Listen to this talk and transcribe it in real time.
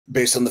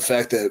based on the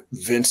fact that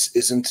Vince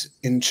isn't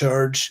in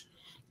charge,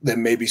 that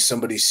maybe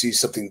somebody sees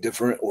something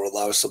different or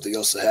allows something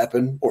else to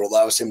happen or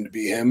allows him to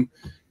be him.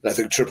 And I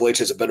think Triple H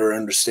has a better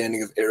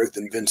understanding of Eric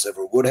than Vince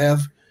ever would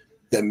have,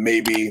 that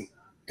maybe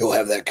he'll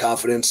have that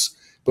confidence,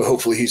 but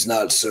hopefully he's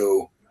not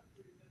so,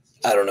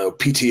 I don't know,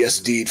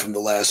 PTSD'd from the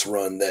last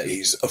run that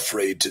he's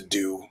afraid to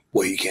do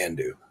what he can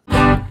do.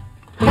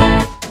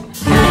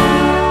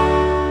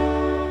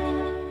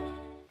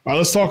 All right,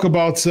 let's talk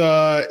about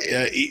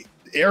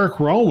Erick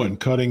Rowan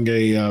cutting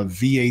a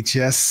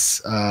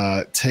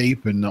VHS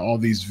tape and all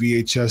these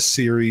VHS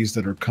series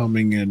that are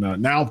coming in.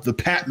 Now the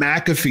Pat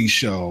McAfee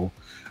show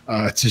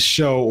to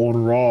show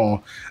on Raw.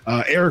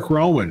 Erick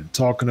Rowan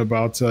talking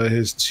about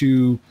his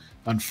two,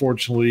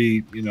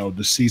 unfortunately,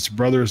 deceased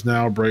brothers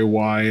now, Bray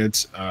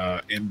Wyatt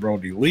and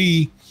Brodie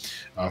Lee,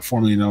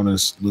 formerly known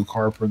as Luke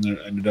Harper in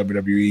the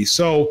WWE.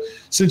 So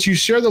since you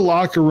share the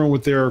locker room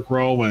with Erick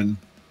Rowan,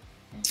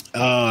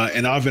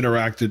 and I've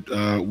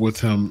interacted with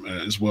him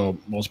as well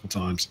multiple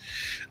times,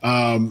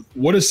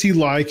 what is he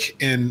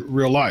like in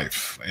real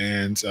life?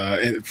 And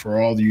for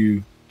all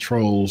you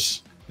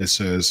trolls, it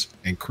says,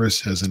 and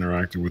Chris has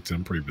interacted with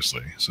him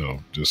previously, so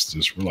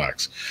just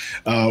relax.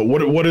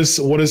 What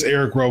is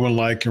Erick Rowan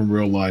like in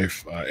real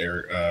life,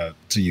 Eric,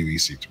 to you,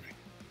 EC3?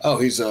 Oh,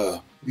 he's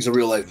a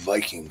real life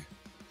Viking.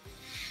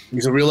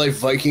 He's a real life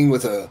Viking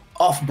with a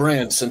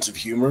off-brand sense of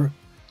humor,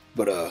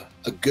 but a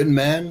good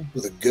man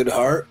with a good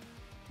heart.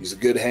 He's a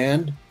good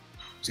hand.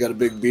 He's got a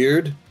big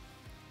beard.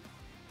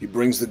 He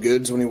brings the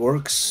goods when he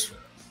works.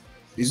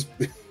 He's,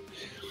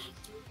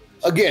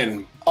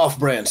 again,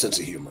 off-brand sense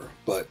of humor,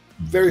 but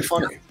very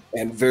funny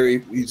and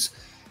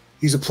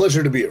he's a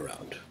pleasure to be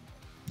around.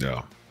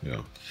 Yeah.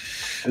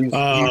 He's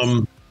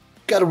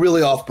got a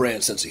really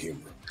off-brand sense of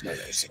humor.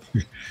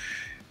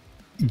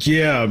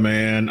 Yeah,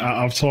 man.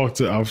 I've spoke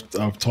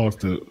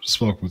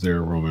with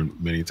Erick Rowan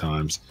many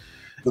times.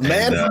 The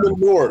man from the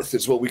north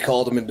is what we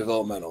called him in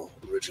developmental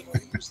originally.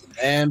 He was the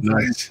man.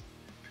 Nice.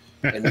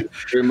 And he was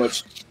very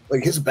much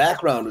like his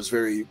background was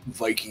very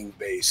Viking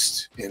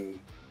based in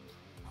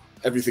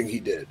everything he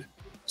did.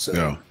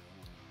 So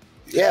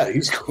yeah,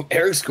 he's cool.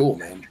 Eric's cool,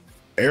 man.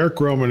 Erick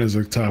Rowan is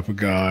the type of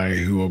guy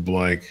who will be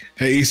like,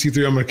 "Hey,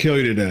 EC3, I'm gonna kill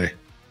you today."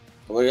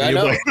 Well, I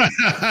know.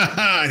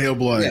 He'll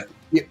be like,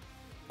 yeah.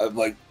 I'm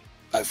like,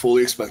 I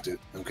fully expect it.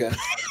 Okay.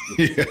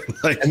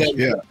 and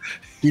then,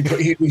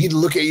 he'd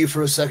look at you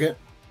for a second,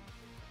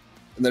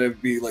 and then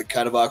it'd be like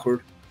kind of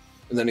awkward,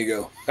 and then he'd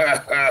go,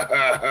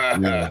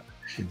 yeah,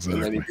 exactly.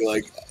 And then he'd be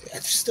like, I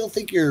still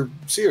think you're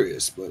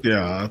serious, but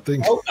yeah, I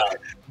think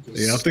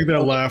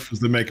that laugh was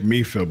to make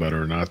me feel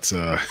better, not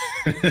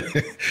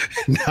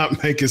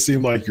not make it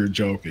seem like you're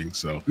joking.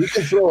 So you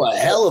can throw a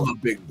hell of a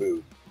big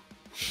boot.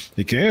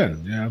 You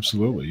can, yeah,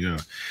 absolutely, yeah.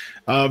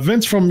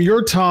 Vince, from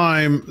your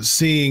time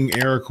seeing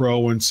Erick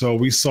Rowan, so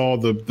we saw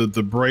the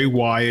Bray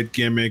Wyatt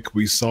gimmick,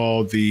 we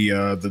saw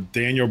the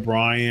Daniel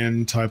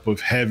Bryan type of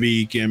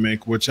heavy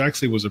gimmick, which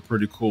actually was a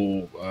pretty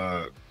cool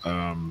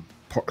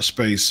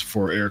space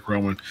for Erick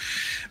Rowan.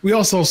 We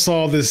also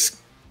saw this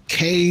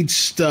cage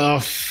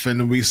stuff,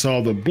 and we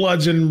saw the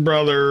Bludgeon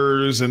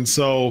Brothers, and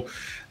so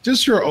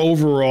just your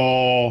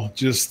overall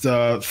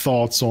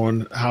thoughts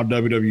on how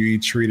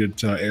WWE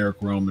treated Erick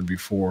Rowan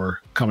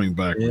before coming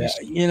back. Yeah,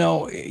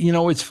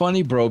 it's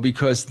funny, bro,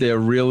 because there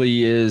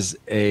really is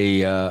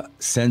a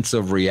sense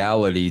of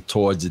reality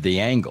towards the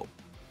angle,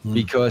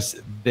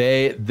 because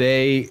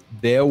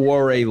there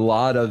were a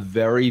lot of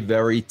very,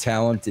 very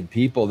talented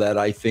people that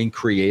I think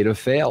creative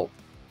failed.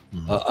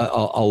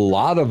 A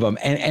lot of them,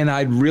 and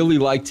I'd really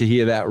like to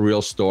hear that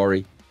real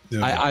story.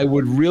 Yeah. I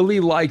would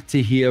really like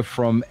to hear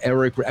from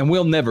Erick, and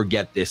we'll never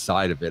get this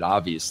side of it,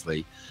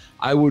 obviously.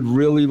 I would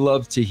really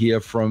love to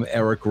hear from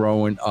Erick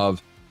Rowan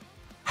of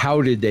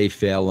how did they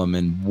fail him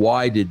and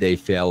why did they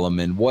fail him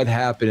and what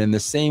happened. And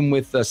the same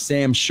with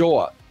Sam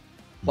Shaw.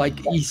 Like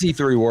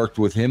EC3 worked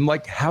with him.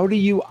 Like, how do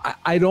you,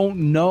 I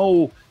don't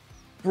know,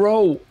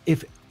 bro,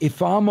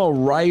 if I'm a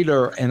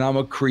writer and I'm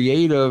a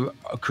creator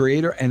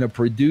and a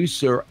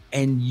producer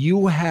and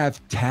you have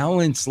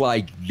talents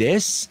like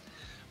this,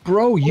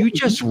 bro, you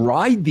just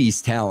ride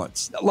these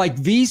talents. Like,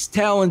 these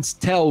talents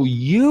tell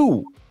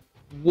you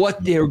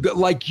what they're good.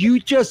 Like,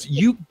 you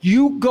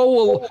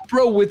go,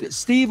 bro, with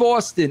Steve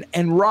Austin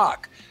and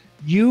Rock,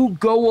 you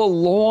go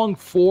along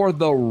for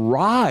the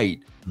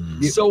ride.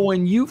 So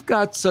when you've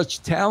got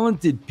such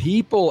talented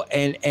people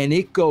and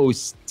it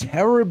goes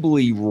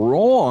terribly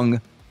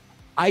wrong,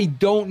 I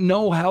don't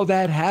know how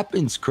that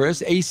happens,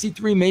 Chris.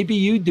 AC3, maybe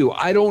you do.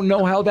 I don't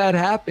know how that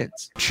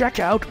happens. Check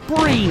out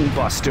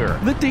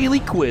BrainBuster, the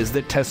daily quiz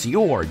that tests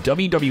your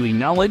WWE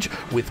knowledge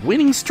with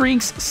winning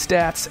streaks,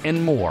 stats,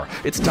 and more.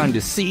 It's time to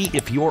see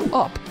if you're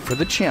up for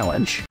the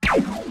challenge.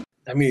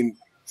 I mean,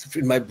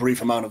 in my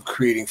brief amount of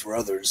creating for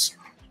others,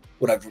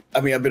 I've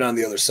been on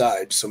the other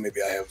side, so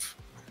maybe I have,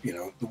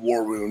 the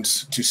war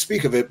wounds to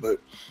speak of it, but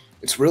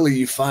it's really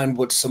you find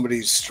what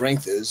somebody's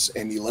strength is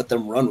and you let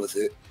them run with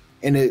it.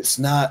 And it's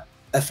not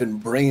effing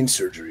brain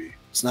surgery.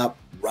 It's not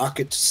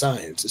rocket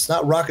science. It's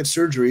not rocket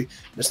surgery.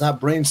 And it's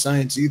not brain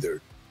science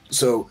either.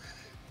 So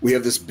we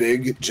have this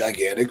big,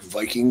 gigantic,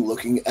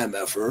 Viking-looking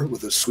MFer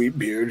with a sweet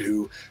beard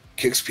who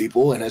kicks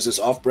people and has this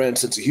off-brand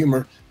sense of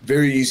humor.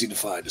 Very easy to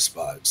find a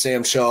spot.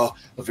 Sam Shaw,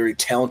 a very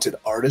talented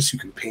artist who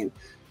can paint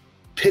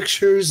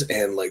pictures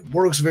and like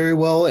works very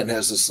well and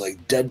has this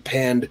like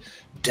deadpanned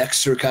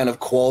Dexter kind of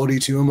quality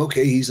to him.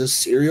 Okay, he's a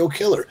serial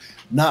killer.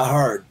 Not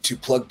hard to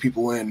plug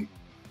people in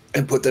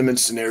and put them in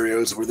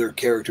scenarios where their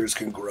characters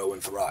can grow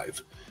and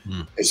thrive.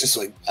 It's just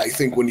like, I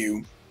think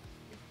when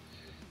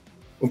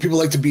people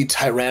like to be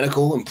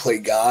tyrannical and play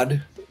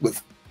God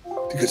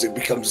because it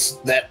becomes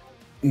that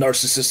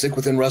narcissistic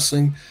within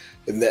wrestling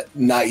and that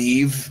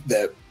naive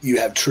that you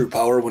have true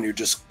power when you're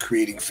just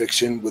creating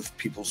fiction with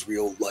people's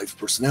real life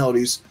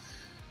personalities.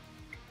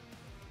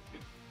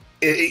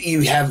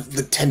 You have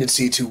the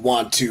tendency to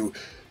want to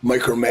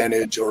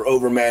micromanage or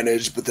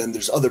overmanage, but then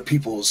there's other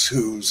people's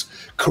whose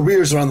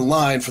careers are on the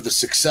line for the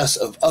success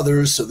of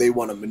others, so they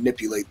want to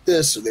manipulate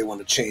this or they want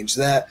to change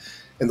that.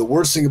 And the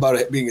worst thing about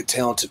it being a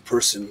talented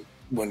person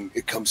when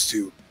it comes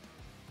to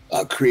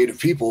creative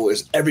people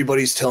is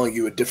everybody's telling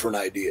you a different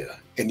idea,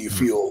 and you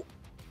feel,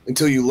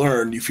 until you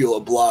learn, you feel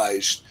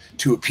obliged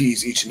to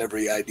appease each and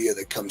every idea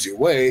that comes your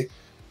way,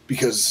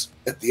 because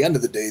at the end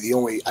of the day, the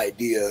only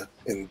idea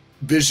and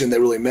vision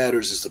that really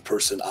matters is the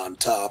person on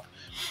top.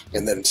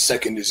 And then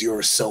second is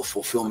your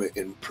self-fulfillment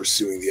in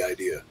pursuing the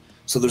idea.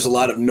 So there's a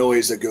lot of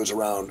noise that goes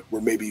around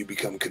where maybe you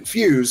become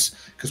confused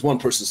because one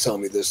person's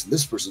telling me this and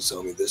this person's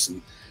telling me this,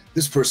 and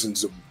this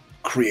person's a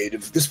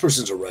creative, this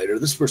person's a writer,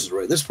 this person's a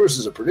writer, this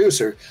person's a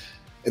producer,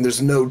 and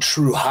there's no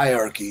true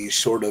hierarchy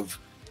short of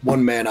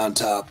one man on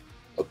top.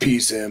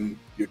 Appease him,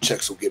 your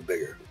checks will get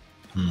bigger.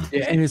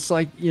 Yeah, and it's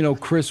like, you know,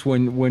 Chris,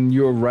 when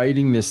you're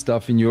writing this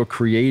stuff and you're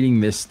creating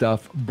this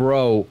stuff,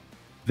 bro,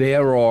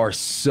 there are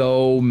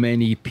so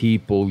many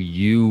people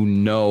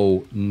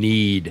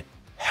need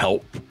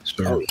help.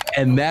 Sure.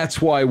 And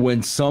that's why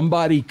when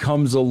somebody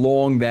comes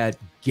along that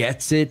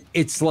gets it,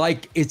 it's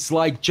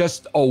like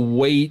just a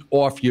weight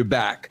off your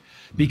back,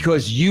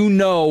 because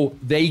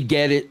they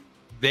get it,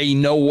 they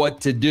know what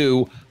to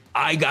do.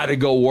 I got to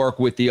go work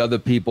with the other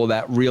people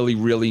that really,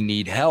 really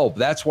need help.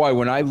 That's why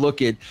when I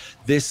look at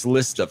this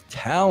list of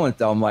talent,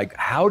 I'm like,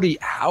 how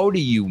do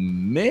you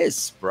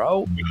miss,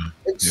 bro?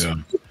 It's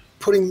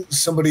putting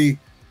somebody,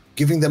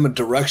 giving them a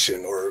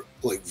direction, or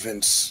like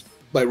Vince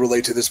might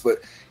relate to this, but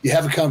you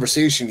have a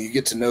conversation, you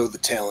get to know the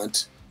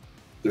talent,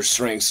 their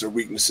strengths, their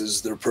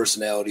weaknesses, their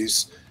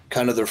personalities,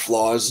 kind of their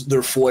flaws,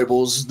 their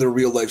foibles, their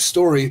real life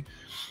story.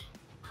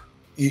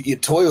 You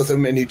toy with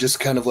them and you just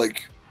kind of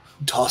like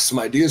toss some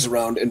ideas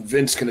around. And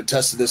Vince can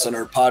attest to this on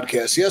our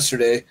podcast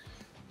yesterday.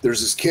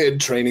 There's this kid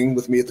training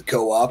with me at the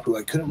co-op who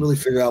I couldn't really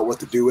figure out what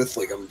to do with.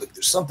 Like, I'm like,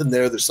 there's something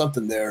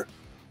there.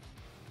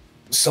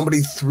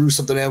 Somebody threw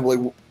something at him,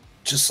 like,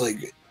 just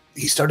like,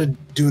 he started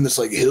doing this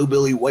like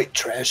hillbilly white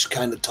trash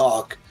kind of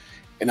talk.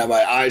 And now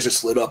my eyes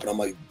just lit up and I'm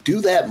like,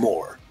 do that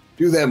more.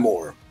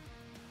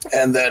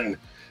 And then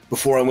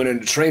before I went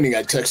into training,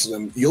 I texted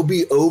him, you'll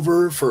be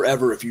over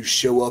forever if you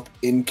show up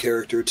in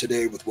character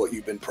today with what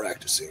you've been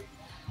practicing.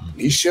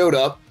 He showed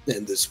up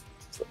in this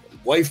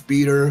wife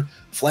beater,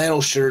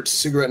 flannel shirt,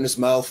 cigarette in his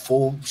mouth,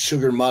 full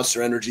sugar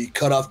Monster Energy,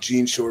 cut off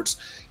jean shorts,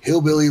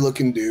 hillbilly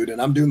looking dude.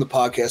 And I'm doing the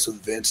podcast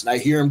with Vince and I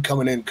hear him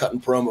coming in, cutting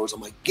promos.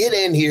 I'm like, get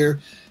in here.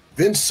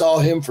 Vince saw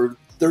him for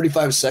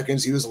 35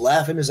 seconds. He was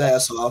laughing his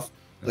ass off.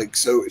 Like,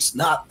 so it's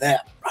not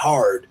that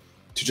hard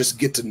to just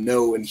get to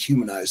know and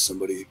humanize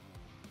somebody,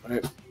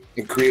 right?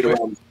 And create a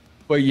own.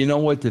 But you know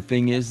what the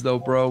thing is though,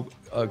 bro,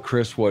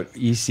 Chris, what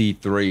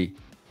EC3,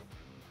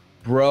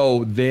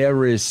 bro,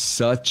 there is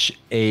such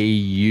a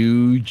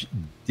huge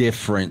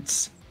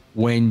difference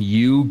when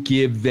you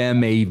give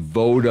them a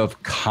vote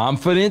of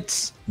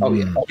confidence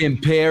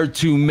compared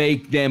to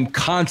make them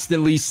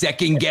constantly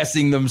second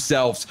guessing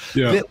themselves.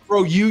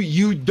 Bro,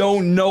 you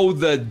don't know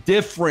the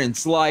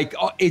difference. Like,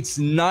 it's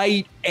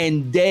night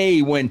and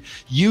day when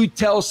you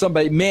tell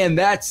somebody, man,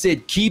 that's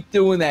it, keep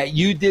doing that,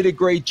 you did a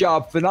great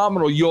job,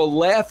 phenomenal. You're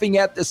laughing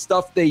at the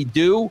stuff they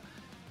do.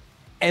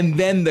 And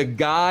then the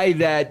guy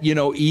that,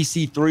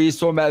 EC3 is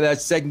talking about,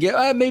 that second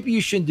guess, maybe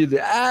you shouldn't do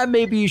that.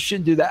 Maybe you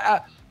shouldn't do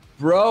that.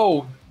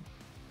 Bro,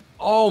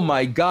 oh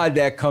my God,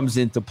 that comes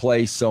into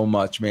play so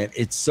much, man.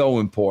 It's so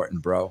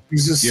important, bro.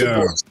 He's just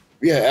simple.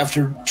 Yeah,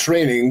 after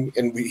training,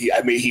 and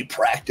he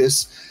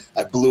practiced.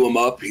 I blew him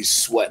up. He's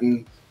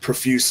sweating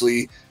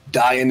profusely,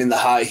 dying in the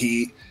high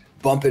heat,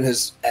 bumping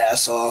his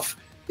ass off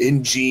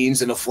in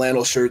jeans and a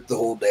flannel shirt the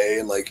whole day.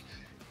 And like,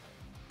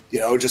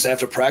 just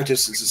after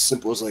practice, it's as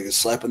simple as like a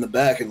slap in the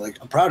back and like,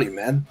 I'm proud of you,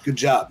 man. Good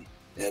job.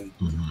 And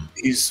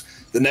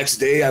the next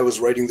day I was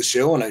writing the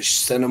show and I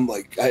sent him,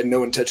 like, I had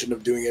no intention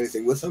of doing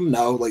anything with him.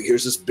 Now, like,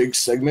 here's this big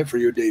segment for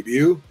your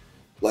debut,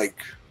 like,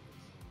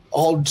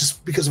 all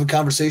just because of a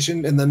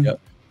conversation. And then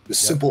the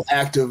simple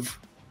act of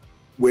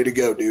way to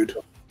go, dude.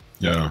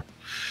 Yeah.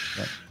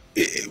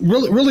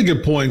 Really, really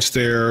good points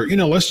there.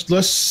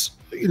 Let's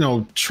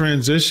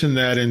transition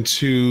that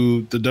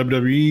into the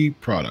WWE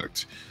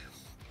product.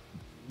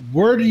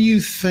 where do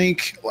you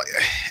think, like,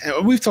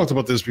 we've talked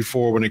about this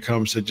before when it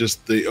comes to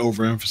just the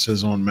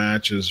overemphasis on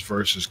matches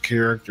versus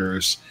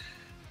characters.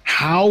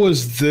 How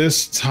is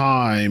this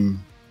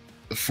time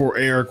for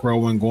Erick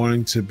Rowan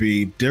going to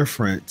be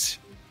different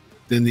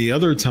than the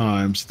other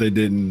times they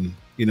didn't,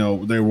 you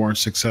know, they weren't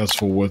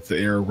successful with the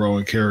Erick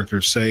Rowan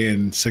character, say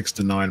in 6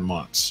 to 9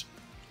 months?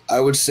 I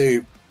would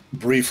say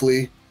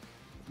briefly,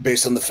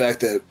 based on the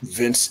fact that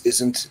Vince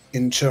isn't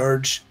in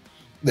charge,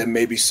 that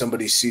maybe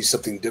somebody sees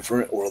something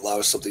different or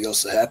allows something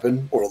else to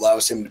happen or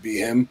allows him to be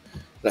him.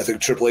 And I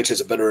think Triple H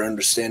has a better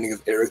understanding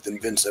of Eric than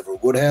Vince ever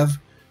would have,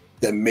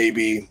 that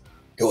maybe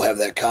he'll have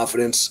that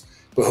confidence,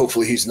 but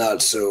hopefully he's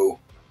not so,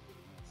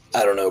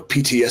 I don't know,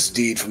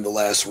 PTSD'd from the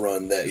last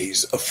run that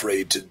he's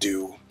afraid to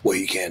do what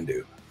he can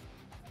do.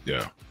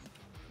 Yeah.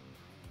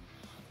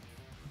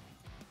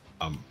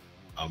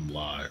 I'm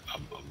live.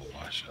 I'm a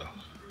live show.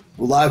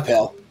 We're live,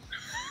 pal.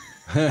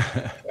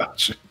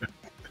 Gotcha.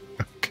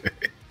 Okay.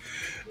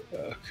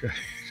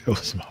 That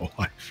was my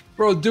wife.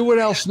 Bro, do what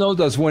Al Snow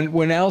does.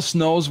 When Al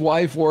Snow's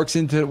wife walks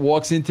into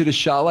the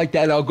shot like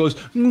that, Al goes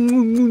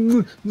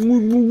to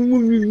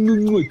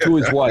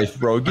his wife,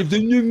 bro. Give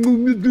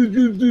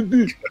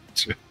the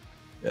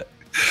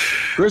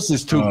Chris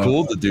is too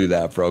cool to do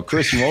that, bro.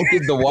 Chris, you won't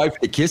give the wife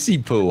the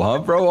kissy poo, huh,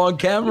 bro, on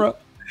camera?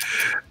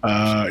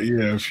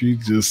 Yeah, she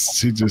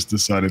just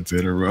decided to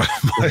interrupt.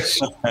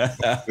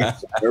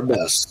 Her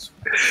best.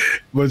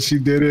 But she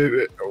did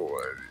it.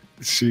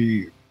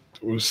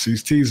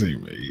 She's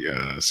teasing me.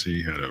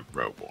 She had a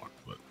robe on.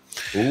 But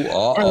ooh,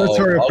 all right, let's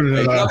hurry up and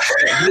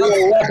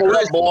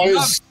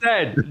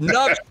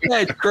Enough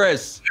said,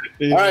 Chris.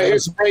 All right,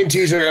 here's a brain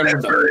teaser.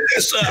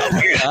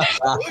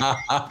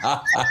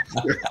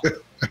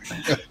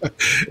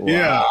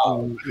 Yeah,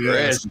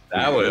 Chris,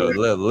 that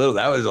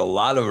was a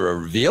lot of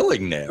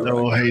revealing there.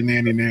 Oh, hey,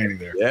 nanny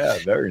there. Yeah,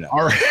 very nice.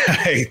 All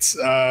right,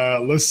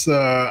 let's.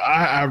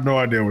 I have no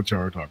idea what y'all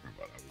are talking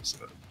about. I was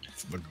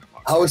looking at my.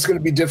 How it's going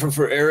to be different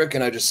for Eric,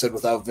 and I just said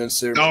without Vince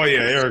there. Oh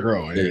yeah, Erick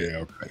Rowan.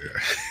 Yeah,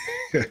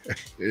 okay,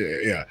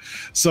 yeah.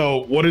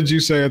 So, what did you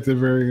say at the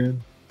very end,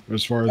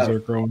 as far as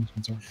Erick Rowan is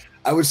concerned?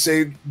 I would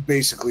say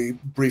basically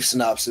brief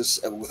synopsis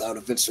without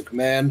a Vince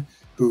McMahon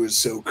who is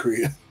so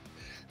creative.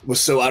 Was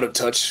so out of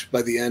touch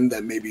by the end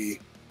that maybe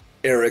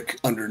Eric,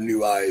 under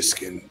new eyes,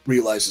 can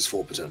realize his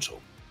full potential.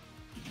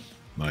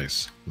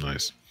 Nice.